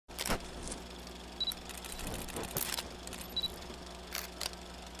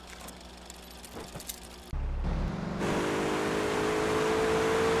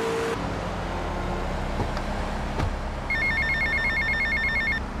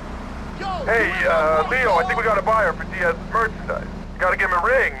Hey, Leo, I think we got a buyer for Diaz's merchandise. Gotta give him a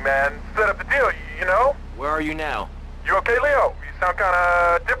ring, man. Set up the deal, you know? Where are you now? You okay, Leo? You sound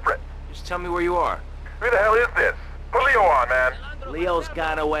kinda different. Just tell me where you are. Who the hell is this? Put Leo on, man. Leo's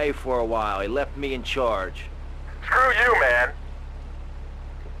gone away for a while. He left me in charge. Screw you, man.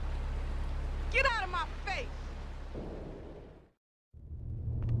 Get out of my face!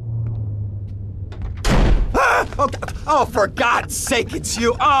 Oh, for God's sake, it's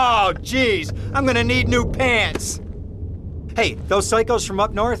you! Oh, jeez, I'm gonna need new pants! Hey, those psychos from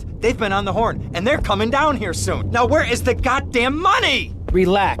up north, they've been on the horn, and they're coming down here soon. Now, where is the goddamn money?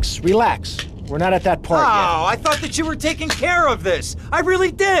 Relax, relax. We're not at that part yet. Oh, I thought that you were taking care of this. I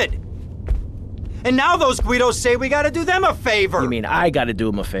really did. And now those Guidos say we gotta do them a favor. You mean I gotta do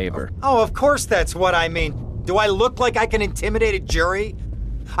him a favor? Oh, of course that's what I mean. Do I look like I can intimidate a jury?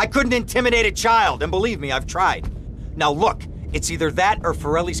 I couldn't intimidate a child, and believe me, I've tried. Now look, it's either that or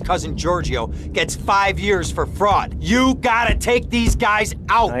Forelli's cousin Giorgio gets 5 years for fraud. You gotta take these guys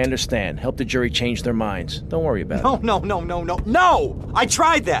out! I understand. Help the jury change their minds. Don't worry about it. No! I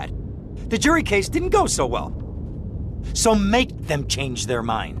tried that! The jury case didn't go so well. So make them change their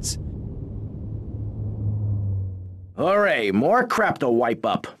minds. All right, more crap to wipe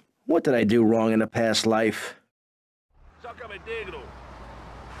up. What did I do wrong in a past life?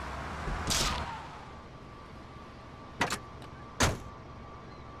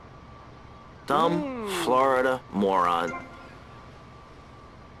 Dumb Florida moron.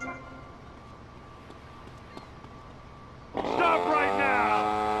 Stop right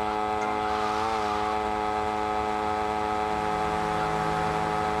now!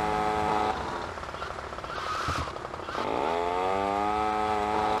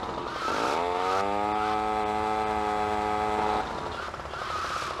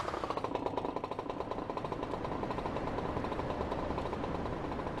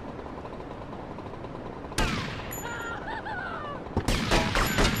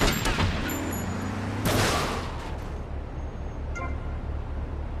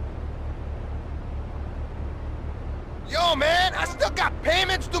 Yo, man, I still got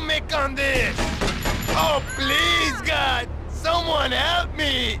payments to make on this! Oh, please, God! Someone help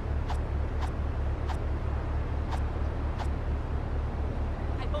me!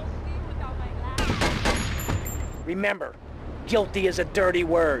 I won't sleep without my glass. Remember, guilty is a dirty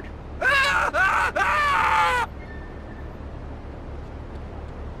word.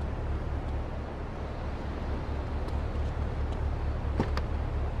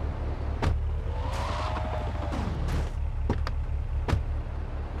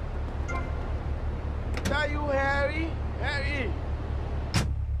 That you, Harry? Harry!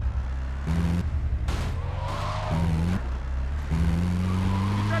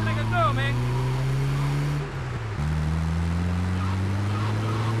 You trying to make a deal, man?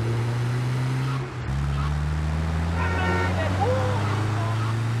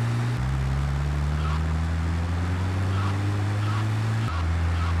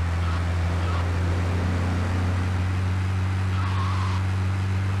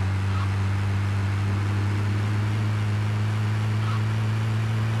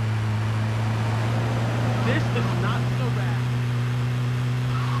 This is not so bad.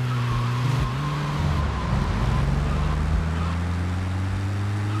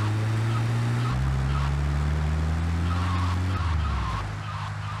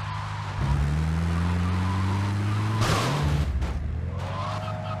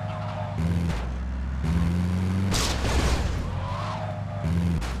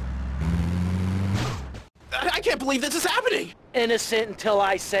 I can't believe this is happening! Innocent until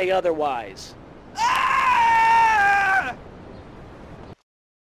I say otherwise.